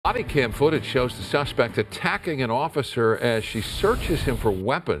Body cam footage shows the suspect attacking an officer as she searches him for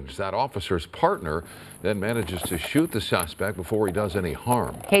weapons. That officer's partner then manages to shoot the suspect before he does any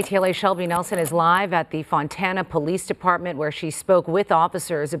harm. KTLA Shelby Nelson is live at the Fontana Police Department, where she spoke with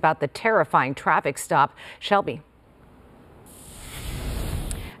officers about the terrifying traffic stop. Shelby.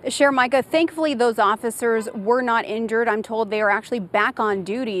 Micah, thankfully those officers were not injured. I'm told they are actually back on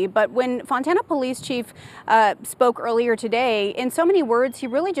duty. But when Fontana Police Chief spoke earlier today, in so many words, he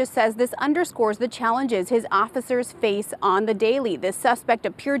really just says this underscores the challenges his officers face on the daily. This suspect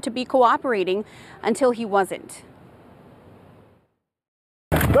appeared to be cooperating until he wasn't.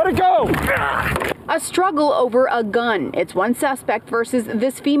 Let it go! A struggle over a gun. It's one suspect versus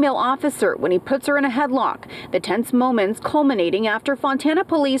this female officer when he puts her in a headlock. The tense moments culminating after Fontana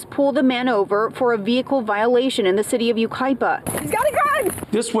police pull the man over for a vehicle violation in the city of Yucaipa. He's got a gun!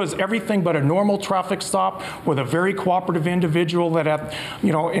 This was everything but a normal traffic stop with a very cooperative individual that,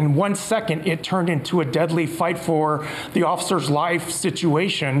 in 1 second, it turned into a deadly fight for the officer's life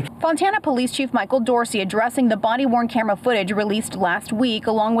situation. Fontana Police Chief Michael Dorsey addressing the body-worn camera footage released last week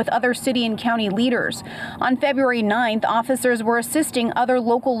along with other city and county leaders. On February 9th, officers were assisting other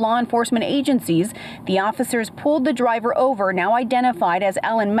local law enforcement agencies. The officers pulled the driver over, now identified as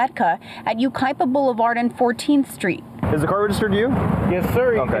Alan Metka, at Yucaipa Boulevard and 14th Street. Is the car registered to you? Yes,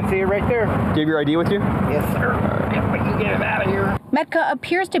 sir. You can see it right there. Do you have your ID with you? Yes, sir. If we can get it out of here. Metka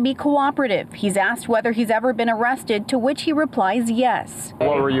appears to be cooperative. He's asked whether he's ever been arrested, to which he replies yes.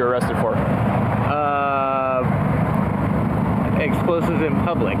 What were you arrested for? Explosives in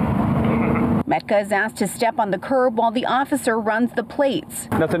public. Metka is asked to step on the curb while the officer runs the plates.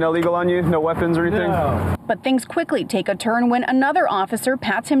 Nothing illegal on you? No weapons or anything? No. But things quickly take a turn when another officer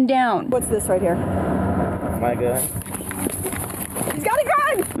pats him down. What's this right here? My gun. He's got a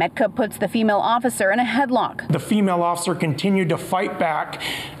gun! Metka puts the female officer in a headlock. The female officer continued to fight back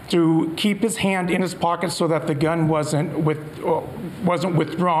to keep his hand in his pocket so that the gun wasn't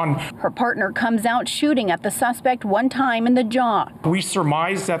withdrawn. Her partner comes out shooting at the suspect one time in the jaw. We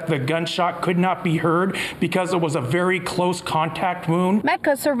surmise that the gunshot could not be heard because it was a very close contact wound.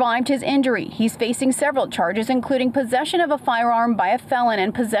 Metka survived his injury. He's facing several charges, including possession of a firearm by a felon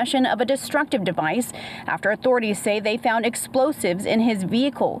and possession of a destructive device, after authorities say they found explosives in his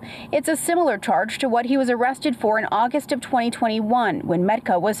vehicle. It's a similar charge to what he was arrested for in August of 2021, when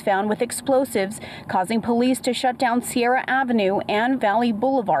Metka was found with explosives, causing police to shut down Sierra Avenue and Valley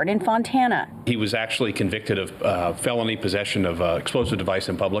Boulevard in Fontana. He was actually convicted of felony possession of an explosive device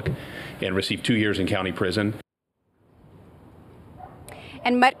in public and received 2 years in county prison.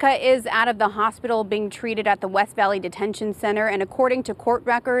 And Metka is out of the hospital being treated at the West Valley Detention Center. And according to court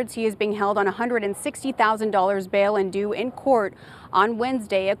records, he is being held on $160,000 bail and due in court on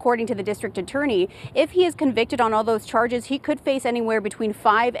Wednesday. According to the district attorney, if he is convicted on all those charges, he could face anywhere between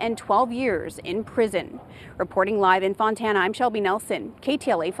 5 and 12 years in prison. Reporting live in Fontana, I'm Shelby Nelson,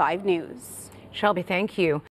 KTLA 5 News. Shelby, thank you.